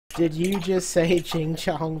Did you just say Ching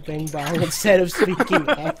Chong Bing Bong instead of speaking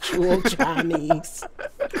actual Chinese?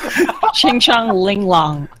 Ching Chong Ling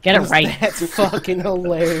Long. Get it right. That's fucking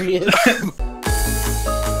hilarious.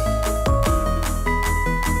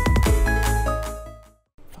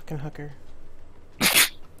 Fucking hooker.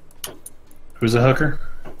 Who's a hooker?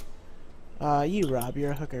 You, Rob.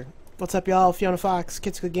 You're a hooker. What's up, y'all? Fiona Fox,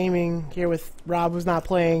 Kitsuga Gaming, here with Rob, who's not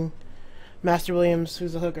playing, Master Williams,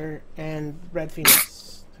 who's a hooker, and Red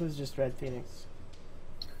Phoenix, who's just Red Phoenix.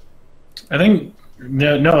 I think,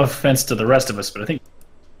 no offense to the rest of us, but I think...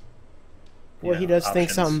 Well, yeah, he does options. think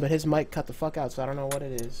something, but his mic cut the fuck out, so I don't know what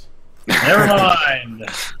it is. Never mind!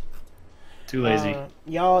 Too lazy.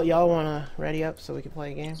 Y'all wanna ready up so we can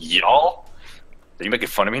play a game? Y'all? Are you making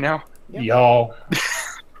fun of me now? Yep. Y'all.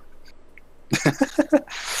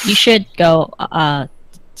 You should go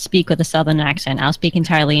speak with a southern accent. I'll speak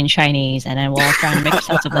entirely in Chinese, and then we'll try and make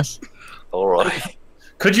sense of this. Alright.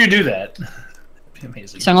 Could you do that? That'd be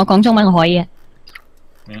amazing. 想我講中文可以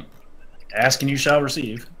Yeah. Ask and you shall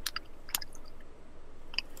receive.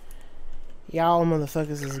 Y'all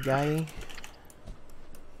motherfuckers is gay.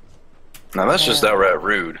 Now that's just outright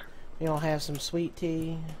rude. You don't have some sweet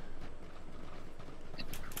tea,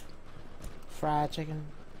 fried chicken,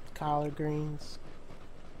 collard greens,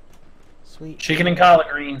 sweet Chicken and collard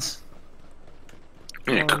greens.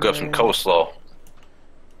 You need to cook up some coleslaw.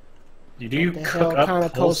 You do the cook hell up kind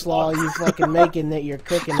of coleslaw you fucking making that you're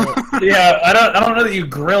cooking it? Yeah, I don't know that you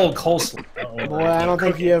grill coleslaw. Boy, I don't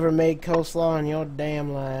think you ever made coleslaw in your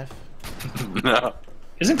damn life. No.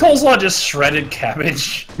 Isn't coleslaw just shredded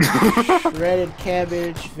cabbage? Shredded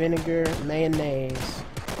cabbage, vinegar, mayonnaise,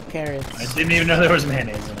 carrots. I didn't even know there was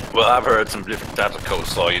mayonnaise in it. Well, I've heard some different types of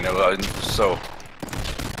coleslaw, you know, so...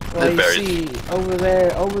 Well, you berries. see, over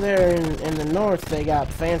there in the north, they got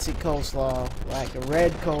fancy coleslaw, like a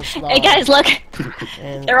red coleslaw. Hey guys, look!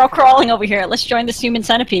 And They're all crawling over here. Let's join this human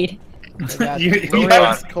centipede. they got You red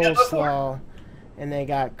got- coleslaw, and they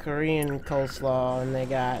got Korean coleslaw, and they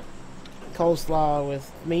got coleslaw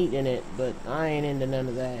with meat in it, but I ain't into none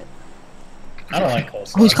of that. I don't like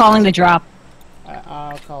coleslaw. Who's calling the drop?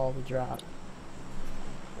 I'll call the drop.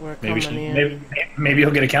 We're Maybe, coming in. maybe he'll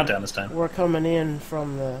get a countdown this time. We're coming in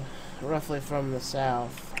from roughly from the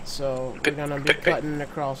south, so we're gonna be cutting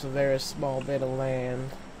across a very small bit of land.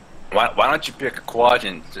 why don't you pick a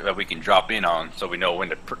quadrant that we can drop in on so we know when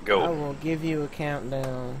to I go? will give you a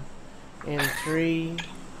countdown in 3,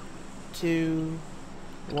 2,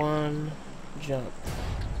 1, jump.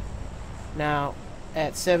 Now,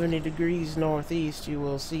 at 70 degrees northeast, you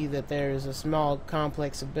will see that there is a small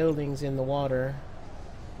complex of buildings in the water.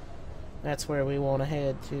 That's where we want to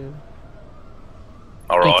head to.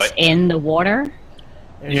 It's Alright. in the water?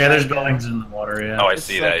 Yeah, there's like buildings in the water, yeah. Oh, I it's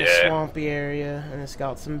see like that, a yeah. swampy area, and it's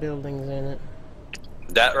got some buildings in it.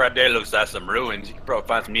 That right there looks like some ruins. You can probably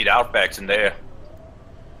find some neat artifacts in there.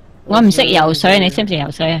 我唔識游水，你識唔識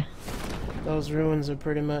游水啊？ Those ruins are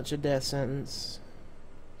pretty much a death sentence.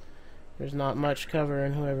 There's not much cover,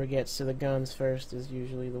 and whoever gets to the guns first is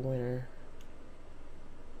usually the winner.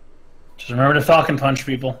 Just remember to falcon punch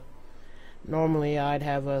people. Normally, I'd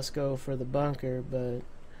have us go for the bunker, but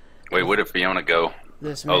Wait, where did Fiona go?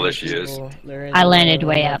 this Oh, many there she is. people, there I isn't landed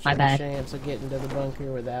really way much up, my of a bad. chance of getting to the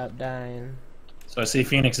bunker without dying. So I see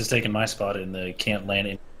Phoenix has taken my spot in the can't land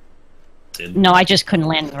in. No, I just couldn't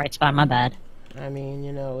land in the right spot. My bad. I mean,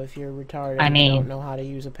 you know, if you're retarded I and mean- don't know how to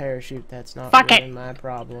use a parachute, that's not Fuck really it. my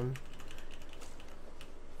problem.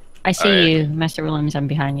 I see Alright. you, Master Williams. I'm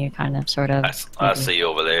behind you, kind of, sort of. I see you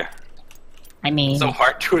over there. I mean, So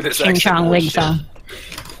hard doing this Ching accent. Chong Holy Ling shit. Song.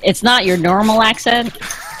 It's not your normal accent.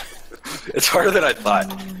 It's harder than I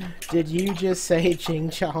thought. Did you just say Ching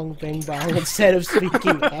Chong Bing Bong instead of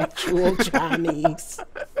speaking actual Chinese?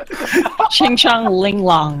 Ching Chong Ling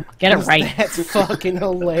Long. Get it right. That's fucking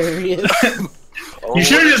hilarious. Oh, You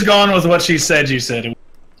should have just gone with what she said you said.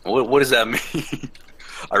 what does that mean?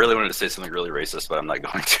 I really wanted to say something really racist, but I'm not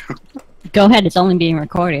going to. Go ahead. It's only being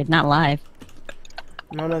recorded, not live.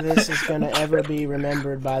 None of this is gonna ever be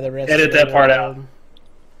remembered by the rest Edit of the that part world. out.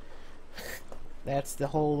 That's the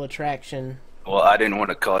whole attraction. Well, I didn't want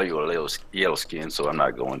to call you a yellow skin, so I'm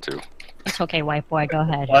not going to. It's okay, white boy. Go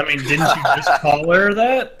ahead. Well, I mean, didn't you just call her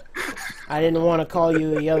that? I didn't want to call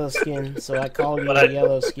you a yellow skin, so I called you a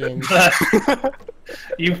yellow skin.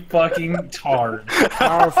 You fucking tard.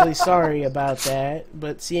 Powerfully sorry about that,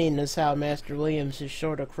 but seeing as how Master Williams is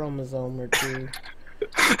short a chromosome or two,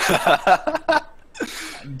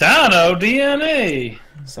 Dino DNA.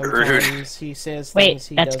 sometimes he says Wait, things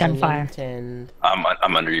he that's doesn't gunfire. intend.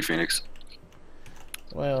 I'm under you, Phoenix.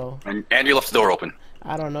 Well, And you left the door open.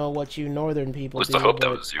 I don't know what you northern people Let's do, hope that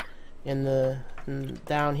but was you.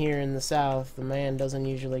 down here in the south, the man doesn't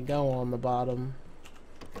usually go on the bottom.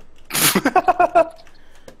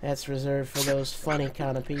 That's reserved for those funny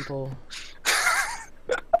kind of people.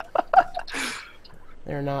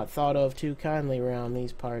 They're not thought of too kindly around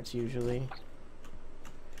these parts usually.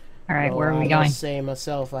 Alright, where are we I going? must say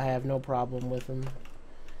myself, I have no problem with them.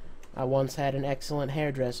 I once had an excellent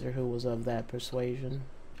hairdresser who was of that persuasion.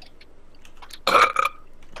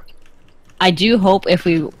 I do hope if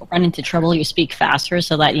we run into trouble you speak faster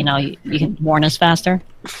so that, you know, you can warn us faster.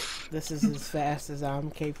 This is as fast as I'm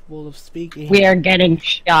capable of speaking. We are getting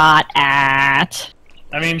shot at.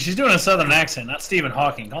 I mean, she's doing a southern accent, not Stephen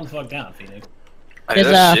Hawking. Calm the fuck down, Phoenix. There's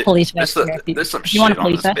a police vest here. There's some You shit want a on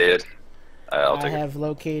police this vest? bed. I'll I take it. have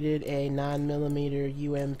located a 9mm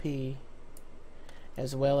UMP,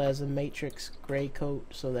 as well as a Matrix gray coat,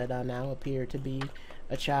 so that I now appear to be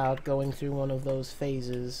a child going through one of those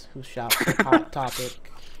phases who shop for Hot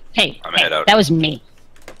Topic. Hey, I'm head out. that was me.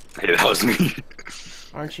 Hey, that was me.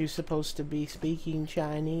 Aren't you supposed to be speaking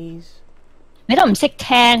Chinese? 你都唔識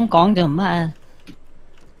聽講做乜？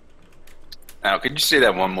 Now, could you say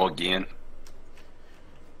that one more again?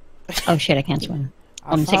 Oh shit, I can't swim.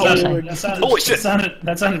 I I'm thought taking we a were- Holy shit.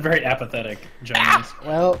 That sounded very apathetic, Jones.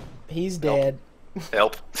 Well, he's dead.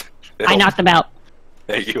 Help. I Help. knocked him out.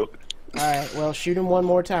 Thank you. Alright, well, shoot him one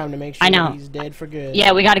more time to make sure I know. that he's dead for good.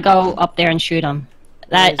 Yeah, we gotta go up there and shoot him.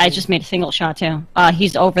 Where is I he? just made a single shot too.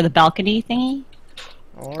 He's over the balcony thingy.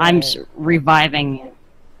 I'm Alright. reviving.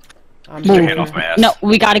 I'm Move. Hand off my ass. No,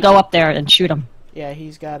 we gotta go up there and shoot him. Yeah,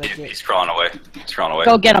 he's gotta get... He's crawling away. He's crawling away.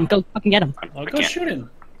 Go get him. Go fucking get him. Oh, I go can't. shoot him.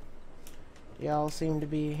 Y'all seem to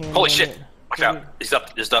be handling Holy shit. it Watch pretty- out. He's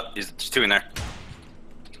up. He's up. There's two in there.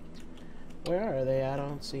 Where are they? I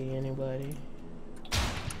don't see anybody.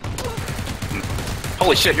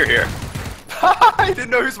 Holy shit, you're here. I didn't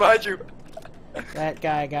know who's behind you. That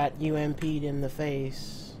guy got UMP'd in the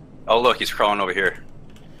face. Oh, look, he's crawling over here.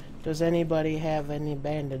 Does anybody have any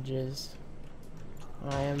bandages?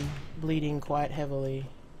 I am bleeding quite heavily.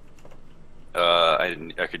 I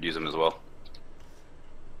could use him as well.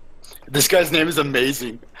 This guy's name is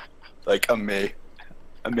amazing. Like, amazing.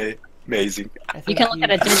 I You think can look at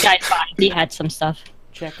a dead guy's body. He had some stuff.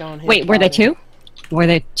 check on his Wait, were there body. two? Were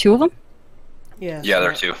there two of them? Yes. Yeah, there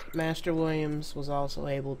are two. Master Williams was also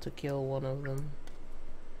able to kill one of them.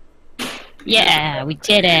 Yeah, we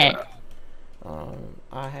did it.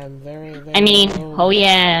 I am very, very... I mean, low. oh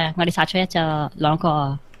yeah, 我哋殺咗一隻狼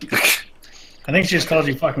個 I think she just called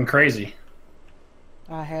you fucking crazy.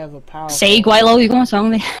 I have a powerful... 死鬼佬，如果我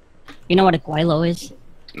想你 You know what a 鬼佬 is?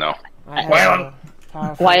 No. I have Guaylo. a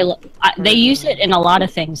powerful... 鬼佬. They use it in a lot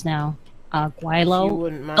of things now. 鬼 If you 佬.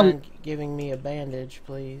 wouldn't mind giving me a bandage,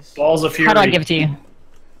 please. Balls of fury. How do I give it to you?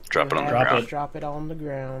 Drop it on the Drop ground. Drop it on the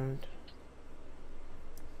ground.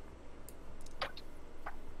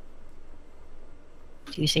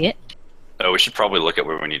 Do you see it? Oh, we should probably look at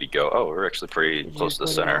where we need to go. Oh, we're actually pretty Did you close to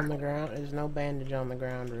the put it on center. the ground? There's no bandage on the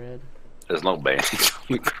ground, Red. There's no bandage on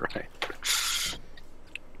the ground.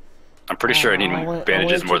 I'm pretty sure I need I went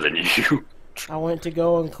bandages to- more than you. I went to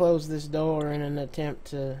go and close this door in an attempt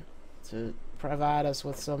to provide us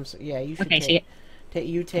with some... Yeah, you should Okay, see it.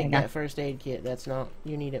 you take Okay. that first aid kit. That's not...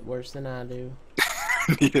 You need it worse than I do.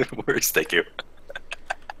 Worse, thank you.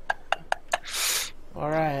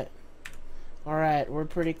 Alright. Alright, we're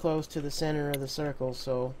pretty close to the center of the circle,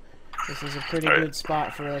 so... This is a pretty Alright. good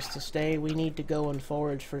spot for us to stay. We need to go and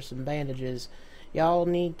forage for some bandages. Y'all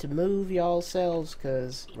need to move y'all selves,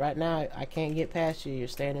 because right now I can't get past you. You're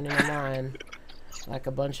standing in a line like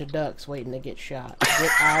a bunch of ducks waiting to get shot.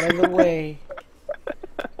 Get out of the way.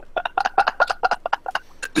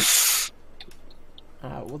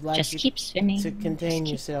 I would like Just you keep swimming. to contain Just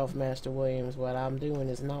keep- yourself, Master Williams. What I'm doing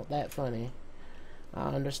is not that funny. I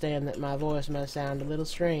understand that my voice may sound a little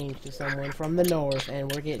strange to someone from the north,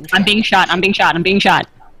 and we're getting shot. I'm being shot. I'm being shot. I'm being shot.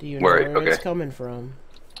 Do you know Where? where it's Okay. coming from?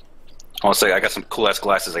 I want to say I got some cool ass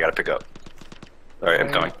glasses I gotta pick up. Alright, I'm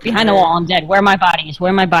coming. Behind the wall. I'm dead. Where are my bodies?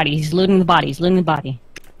 Where are my bodies? He's looting the body. He's looting the body.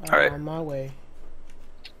 I'm Alright. on my way.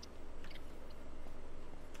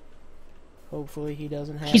 Hopefully he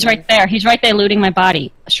doesn't have... He's right there. He's right there looting my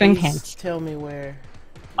body. String Please pants. tell me where.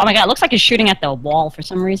 Oh my god, it looks like he's shooting at the wall for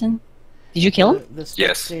some reason. Did you kill him? The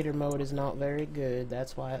Yes. spectator mode is not very good.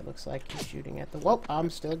 That's why it looks like he's shooting at the... Whoa, I'm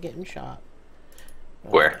still getting shot.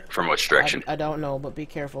 Where? From which direction? I don't know, but be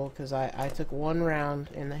careful, because I took one round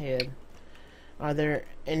in the head. Are there,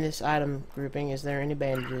 in this item grouping, is there any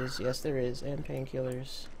bandages? Yes, there is, and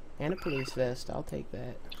painkillers. And a police vest, I'll take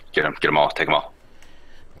that. Get them all. Take them all.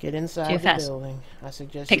 Get inside Too the fast. building. I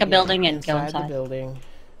suggest Pick you a get building and go the inside. building.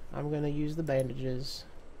 I'm gonna use the bandages.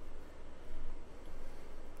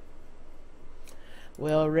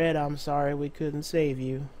 Well, Red, I'm sorry we couldn't save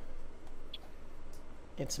you.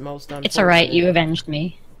 It's most unfortunate. It's alright, you avenged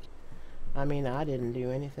me. I mean, I didn't do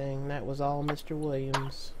anything. That was all Mr.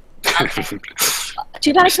 Williams.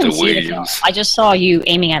 Too bad I couldn't Mr. see the film. Williams. I just saw you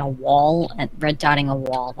aiming at a wall and red dotting a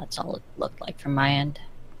wall. That's all it looked like from my end.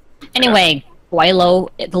 Anyway, Guaylo,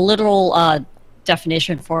 the literal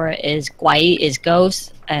definition for it is Guay is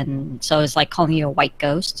ghost, and so it's like calling you a white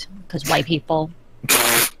ghost, because white people.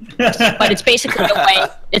 But it's basically a way,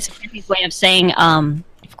 it's a Japanese way of saying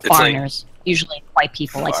foreigners, usually white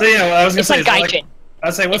people. Like, So yeah, well, I was gonna it's say, like gaijin.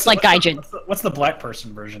 I'd say It's like gaijin. What's the black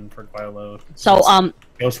person version for Guaylo? So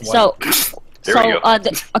Ghost white. so There we go.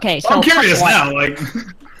 okay, so I'm curious Guay- now. Like,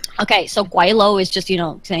 Okay, so Guaylo is just, you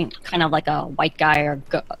know, saying kind of like a white guy or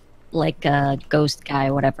like a ghost guy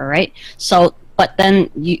or whatever, right? So, but then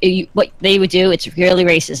you what they would do, it's really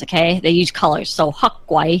racist, okay? They use colors. So Hak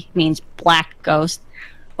Guay means black ghost,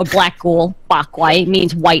 or black ghoul. Bak Guay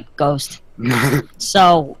means white ghost.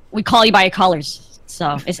 So we call you by your colors.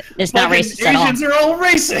 So it's not fucking racist at all. Asians are all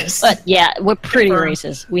racist. But yeah, we're pretty Confirmed.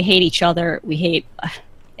 racist. We hate each other. We hate.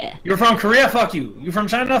 You're from Korea, fuck you. You from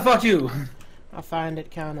China, fuck you. I find it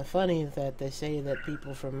kind of funny that they say that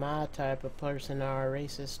people from my type of person are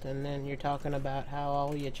racist, and then you're talking about how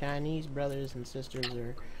all your Chinese brothers and sisters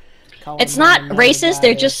are calling It's not one another racist, by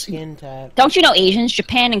they're their just- skin type. Don't you know Asians,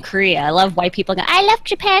 Japan, and Korea? I love white people. Go, I love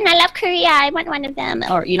Japan. I love Korea. I want one of them,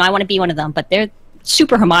 or you know, I want to be one of them. But they're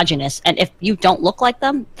super homogenous, and if you don't look like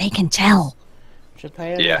them, they can tell.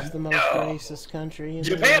 Japan Yeah. is the most racist country in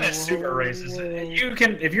Japan the is super whole racist. world. You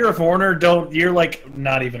can, if you're a foreigner, you're like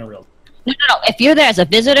not even a real. No. If you're there as a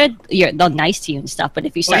visitor, they're nice to you and stuff. But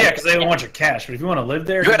if you Well, start, yeah, because they don't want your cash. But if you want to live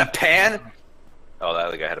there, You had a pan? Oh, that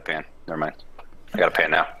other guy had a pan. Never mind. I got a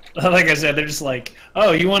pan now. like I said, they're just like,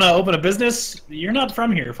 oh, you want to open a business? You're not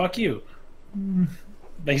from here. Fuck you.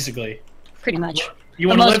 Basically, pretty much. you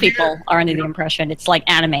But want to most live people here? are under the impression it's like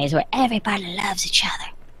animes where everybody loves each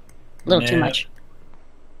other. A little too Nah. much.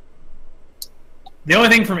 The only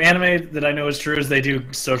thing from anime that I know is true is they do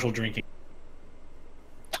social drinking.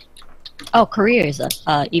 Oh, Korea is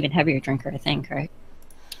a even heavier drinker, I think, right?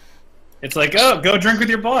 It's like, oh, go drink with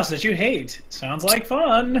your boss that you hate. Sounds like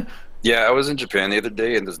fun. Yeah, I was in Japan the other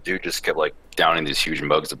day, and this dude just kept like downing these huge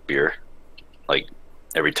mugs of beer. Like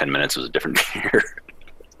every 10 minutes was a different beer.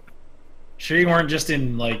 Sure, you weren't just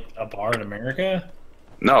in like a bar in America?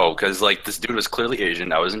 No, because like this dude was clearly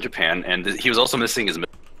Asian. I was in Japan, and he was also missing his.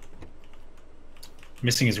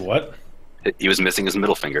 Missing his what? He was missing his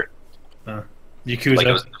middle finger. Yakuza. Like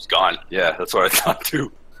it was gone. Yeah, that's what I thought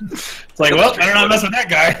too. It's like, well, I don't know, mess with that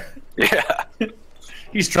guy. Yeah.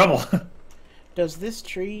 He's trouble. Does this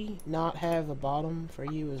tree not have a bottom for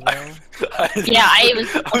you as well? Yeah, I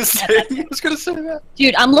was gonna say that.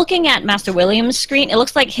 Dude, I'm looking at Master Williams' screen. It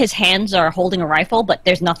looks like his hands are holding a rifle, but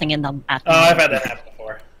there's nothing in them at the Oh, I've moment. had that happen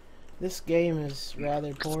before. This game is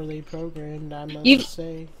rather poorly programmed, I must You've-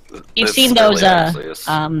 say. You've It's seen those really actually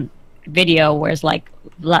is. video where it's like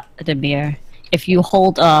Vladimir, if you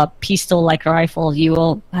hold a pistol like a rifle, you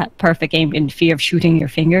will have perfect aim in fear of shooting your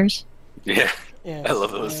fingers. Yeah. Yes, I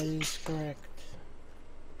love those. that is correct.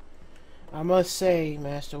 I must say,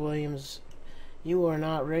 Master Williams, you were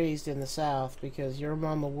not raised in the South because your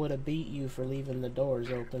mama would have beat you for leaving the doors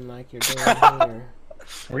open like you're doing here.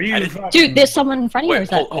 Were you? I didn't- fucking- Dude, there's someone in front of you. Or Wait, is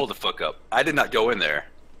that hold the fuck up. I did not go in there,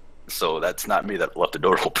 so that's not me that left the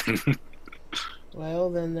door open. Well,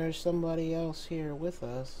 then there's somebody else here with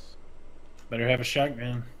us. Better have a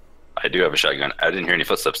shotgun. I do have a shotgun. I didn't hear any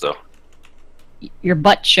footsteps though. your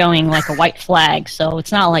butt showing like a white flag, so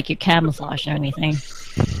it's not like you're camouflaged or anything.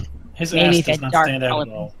 His Maybe ass if does it's not dark stand out colored.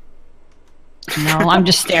 at all. No, I'm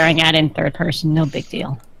just staring at it in third person. No big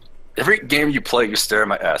deal. Every game you play, you stare at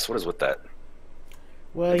my ass. What is with that?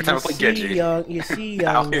 Well, Every time I you play see, Genji. you see,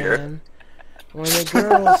 Out young here. man, when a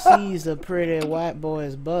girl sees a pretty white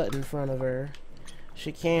boy's butt in front of her,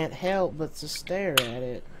 she can't help but to stare at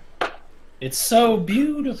it. It's so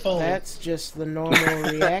beautiful. That's just the normal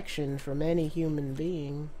reaction from any human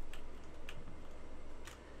being.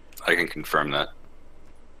 I can confirm that.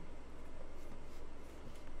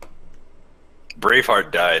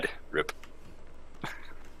 Braveheart died. Rip.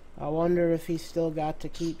 I wonder if he still got to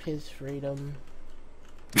keep his freedom.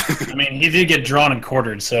 I mean, he did get drawn and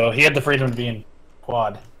quartered, so he had the freedom to be in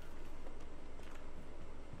quad.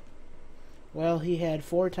 Well, he had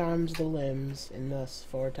 4 times the limbs, and thus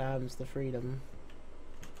 4 times the freedom.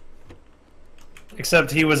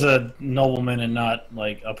 Except he was a nobleman and not,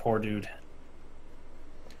 like, a poor dude.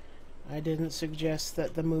 I didn't suggest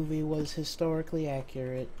that the movie was historically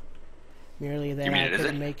accurate. Merely that You mean I it could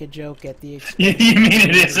isn't? make a joke at the You expense. mean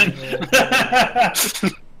it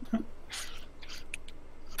isn't?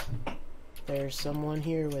 There's someone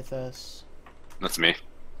here with us. That's me.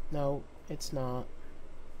 No, it's not.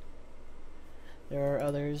 There are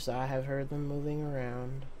others. I have heard them moving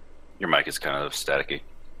around. Your mic is kind of staticky.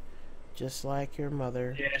 Just like your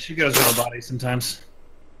mother. Yeah, she goes with her body sometimes.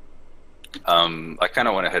 I kind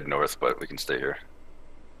of want to head north, but we can stay here.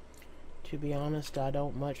 To be honest, I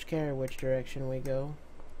don't much care which direction we go.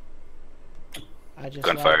 I just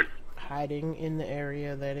Gunfire. like hiding in the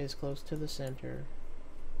area that is close to the center.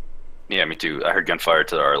 Yeah, me too. I heard gunfire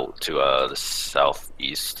to the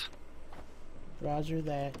southeast. Roger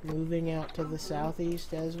that. Moving out to the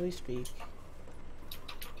southeast as we speak.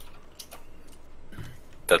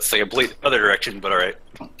 That's the complete other direction, but alright.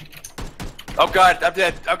 Oh god, I'm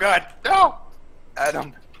dead. Oh god, no!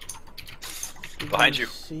 Adam. Behind you.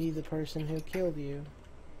 See the person who killed you.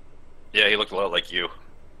 Yeah, he looked a lot like you.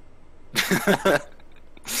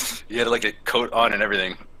 He had like a coat on and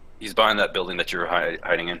everything. He's behind that building that you're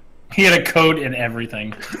hiding in. He had a coat and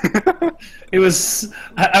everything. It was.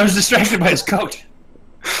 I was distracted by his coat.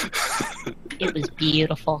 It was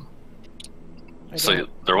beautiful. So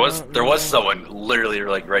there was someone literally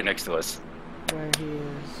like right next to us. Where he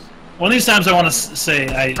is. One of these times I want to say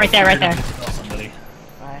I. Right there, right there. Somebody.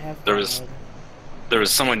 I have There was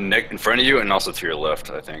someone in front of you and also to your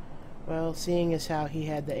left, I think. Well, seeing as how he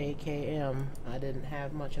had the AKM, I didn't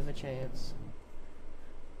have much of a chance.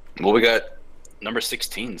 Well, we got number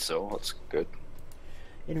 16, so that's good.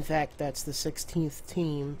 In fact, that's the 16th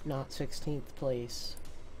team, not 16th place.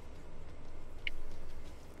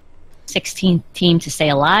 16th team to stay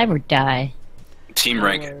alive or die. Team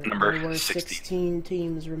rank number There were 16. 16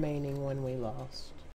 teams remaining when we lost.